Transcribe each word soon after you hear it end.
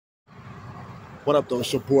What up, though?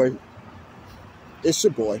 It's your boy. It's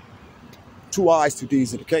your boy. 2 I's, 2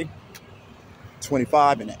 D's, and a K.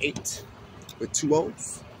 25 and an 8 with 2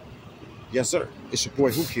 O's. Yes, sir. It's your boy,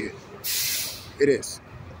 Who Kid. It is.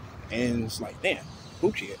 And it's like, damn,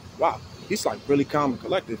 Who Kid? Wow. He's like really calm and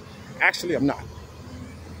collected. Actually, I'm not.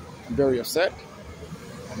 I'm very upset.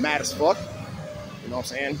 I'm mad as fuck. You know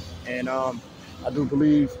what I'm saying? And I do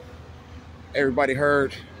believe everybody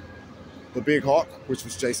heard the Big Hawk, which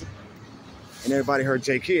was Jason. And everybody heard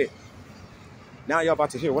J Kid. Now y'all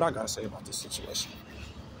about to hear what I gotta say about this situation.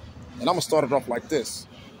 And I'm gonna start it off like this.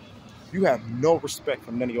 You have no respect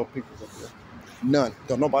for none of your people up there. None.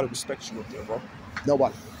 Don't nobody respect you up there, bro.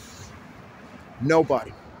 Nobody.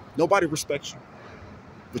 Nobody. Nobody respects you.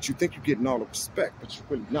 But you think you're getting all the respect, but you're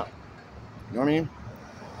really not. You know what I mean?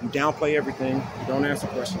 You downplay everything. You don't answer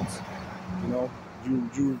questions. You know,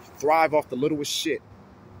 you thrive off the littlest shit,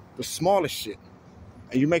 the smallest shit.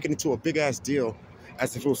 And you make it into a big ass deal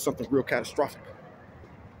as if it was something real catastrophic.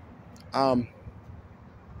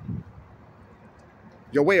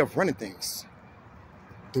 Your way of running things,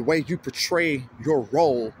 the way you portray your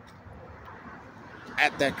role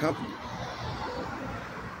at that company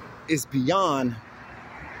is beyond,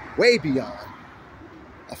 way beyond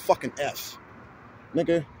a fucking F.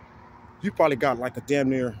 Nigga, you probably got like a damn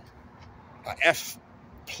near a F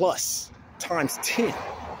plus times 10. You know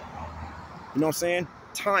what I'm saying?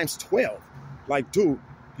 Times 12. Like, dude,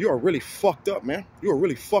 you're a really fucked up, man. You're a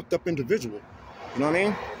really fucked up individual. You know what I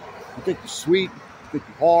mean? You think you're sweet, you think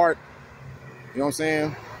you're hard. You know what I'm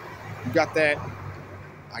saying? You got that,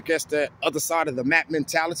 I guess, that other side of the map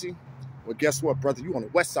mentality. Well, guess what, brother? You on the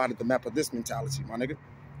west side of the map of this mentality, my nigga.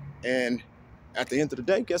 And at the end of the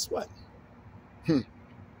day, guess what? You're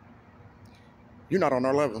not on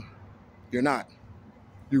our level. You're not.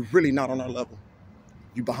 You're really not on our level.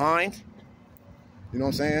 You behind. You know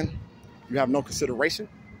what I'm saying? You have no consideration.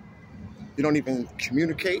 You don't even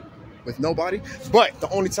communicate with nobody. But the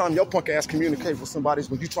only time your punk ass communicate with somebody is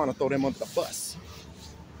when you're trying to throw them under the bus.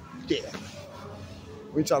 Yeah.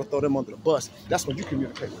 When you try to throw them under the bus, that's when you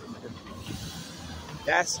communicate with a nigga.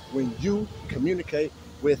 That's when you communicate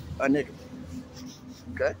with a nigga.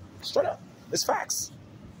 Okay? Straight up. It's facts.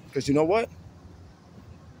 Because you know what?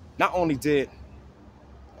 Not only did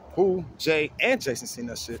Who, Jay, and Jason seen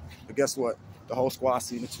that shit, but guess what? The whole squad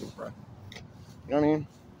seen it too, bro. You know what I mean?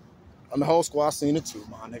 And the whole squad seen it too,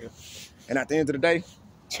 my nigga. And at the end of the day,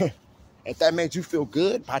 if that made you feel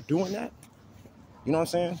good by doing that, you know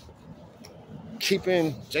what I'm saying?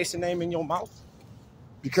 Keeping Jason's name in your mouth.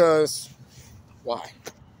 Because, why?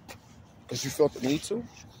 Because you felt the need to?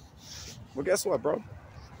 Well, guess what, bro?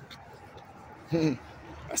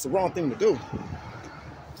 That's the wrong thing to do.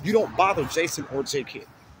 You don't bother Jason or J Kid.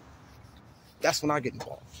 That's when I get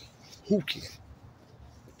involved. Who Kid?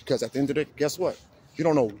 Because at the end of the day, guess what? You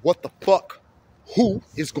don't know what the fuck who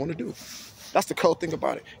is going to do. That's the cold thing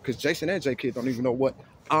about it. Because Jason and J Kid don't even know what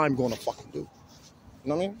I'm going to fucking do. You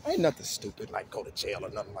know what I mean? Ain't nothing stupid like go to jail or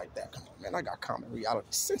nothing like that. Come on, man. I got common reality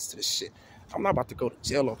sense to this shit. I'm not about to go to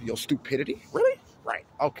jail over your stupidity. Really? Right.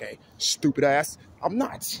 Okay. Stupid ass. I'm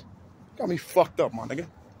not. Got me fucked up, my nigga.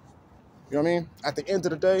 You know what I mean? At the end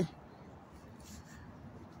of the day,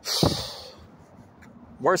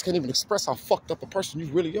 words can't even express how fucked up a person you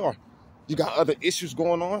really are. You got other issues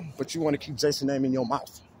going on, but you want to keep Jason's name in your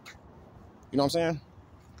mouth. You know what I'm saying?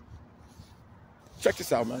 Check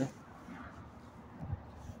this out, man.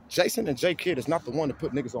 Jason and J Kid is not the one to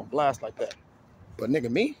put niggas on blast like that. But nigga,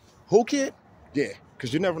 me? Who Kid? Yeah,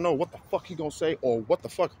 because you never know what the fuck he gonna say or what the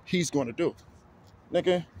fuck he's gonna do.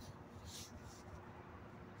 Nigga,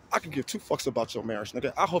 I can give 2 fucks about your marriage,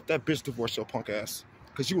 nigga. I hope that bitch divorced your punk ass.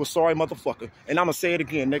 Because you a sorry motherfucker. And I'm going to say it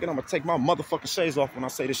again, nigga. I'm going to take my motherfucking shades off when I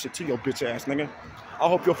say this shit to your bitch ass, nigga. I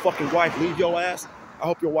hope your fucking wife leave your ass. I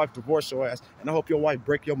hope your wife divorce your ass. And I hope your wife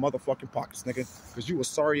break your motherfucking pockets, nigga. Because you a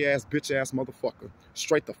sorry ass, bitch ass motherfucker.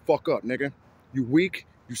 Straight the fuck up, nigga. You weak.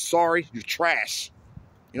 You sorry. You trash.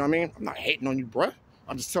 You know what I mean? I'm not hating on you, bruh.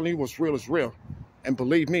 I'm just telling you what's real is real. And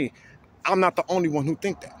believe me, I'm not the only one who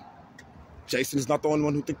think that. Jason is not the only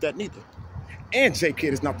one who think that neither. And J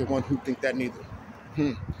Kid is not the one who think that neither.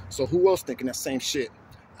 So who else thinking that same shit?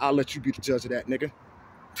 I'll let you be the judge of that, nigga.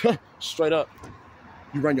 Straight up.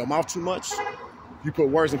 You run your mouth too much. You put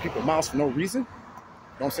words in people's mouths for no reason. You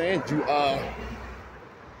know what I'm saying?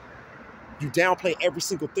 You downplay every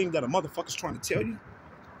single thing that a motherfucker's trying to tell you.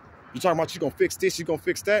 You talking about you gonna fix this, you gonna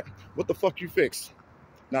fix that. What the fuck you fix?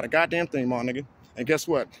 Not a goddamn thing, my nigga. And guess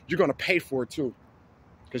what? You're gonna pay for it too.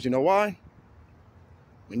 Because you know why?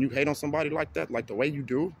 When you hate on somebody like that, like the way you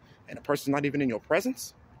do, and a person's not even in your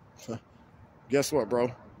presence, guess what, bro?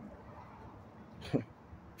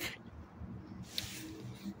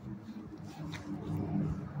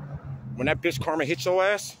 when that bitch karma hits your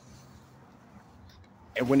ass,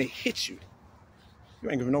 and when it hits you,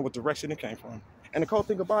 you ain't even know what direction it came from. And the cool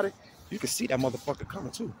thing about it, you can see that motherfucker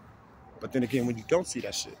coming too. But then again, when you don't see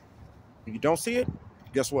that shit, when you don't see it,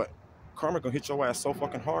 guess what? Karma gonna hit your ass so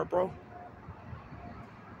fucking hard, bro.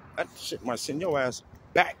 That shit might send your ass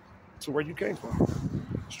back to where you came from.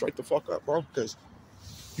 Straight the fuck up, bro, because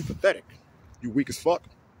you pathetic. You weak as fuck.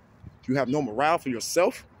 You have no morale for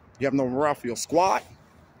yourself. You have no morale for your squad.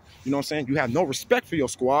 You know what I'm saying? You have no respect for your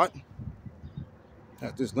squad.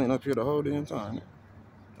 Had this laying up here the whole damn time.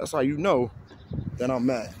 That's how you know that I'm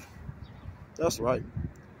mad. That's right.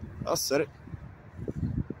 I said it.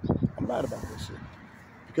 I'm mad about this shit.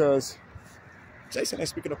 Because Jason ain't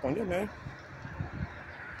speaking up on you, man.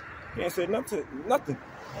 He ain't said nothing.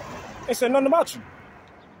 He ain't said nothing about you.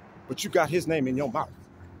 But you got his name in your mouth.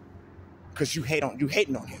 Because you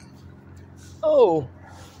hating on him. Oh,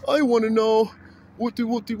 I want to know whoopty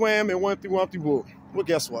whoopty wham and whoopty whoopty whoop. Well,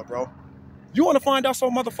 guess what, bro? You want to find out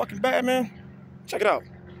so motherfucking bad, man? Check it out.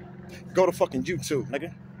 Go to fucking YouTube,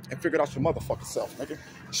 nigga, and figure it out your motherfucking self, nigga.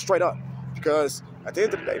 Straight up. Because at the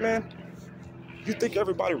end of the day, man, you think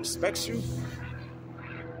everybody respects you?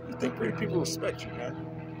 You think pretty people respect you, man?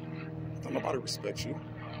 Don't nobody respect you.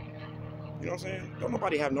 You know what I'm saying? Don't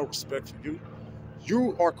nobody have no respect for you.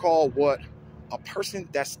 You are called what? A person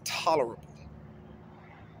that's tolerable.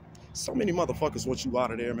 So many motherfuckers want you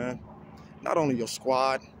out of there, man. Not only your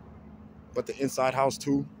squad, but the inside house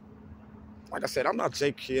too. Like I said, I'm not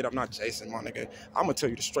Jake Kid. I'm not Jason, my nigga. I'm gonna tell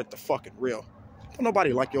you the straight the fucking real. Don't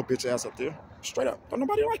nobody like your bitch ass up there. Straight up. Don't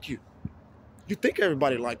nobody like you. You think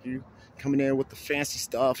everybody like you. Coming in with the fancy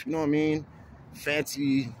stuff, you know what I mean?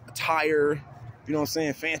 Fancy attire, you know what I'm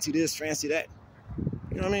saying? Fancy this, fancy that.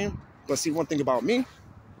 You know what I mean? But see, one thing about me,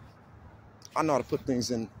 I know how to put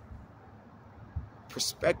things in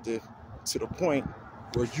perspective to the point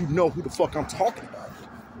where you know who the fuck I'm talking about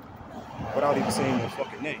without even saying their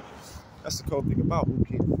fucking name. That's the cool thing about Who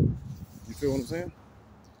Kid. You feel what I'm saying?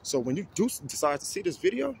 So when you do decide to see this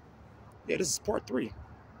video, yeah, this is part 3.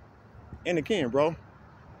 And again, bro,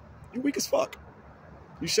 you weak as fuck.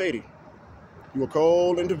 You shady. You a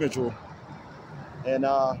cold individual. And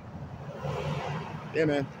yeah,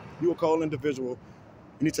 man, you a cold individual.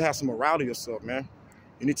 You need to have some morale to yourself, man.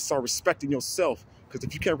 You need to start respecting yourself. Because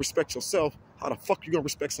if you can't respect yourself, how the fuck you gonna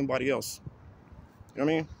respect somebody else? You know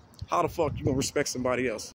what I mean? How the fuck you gonna respect somebody else?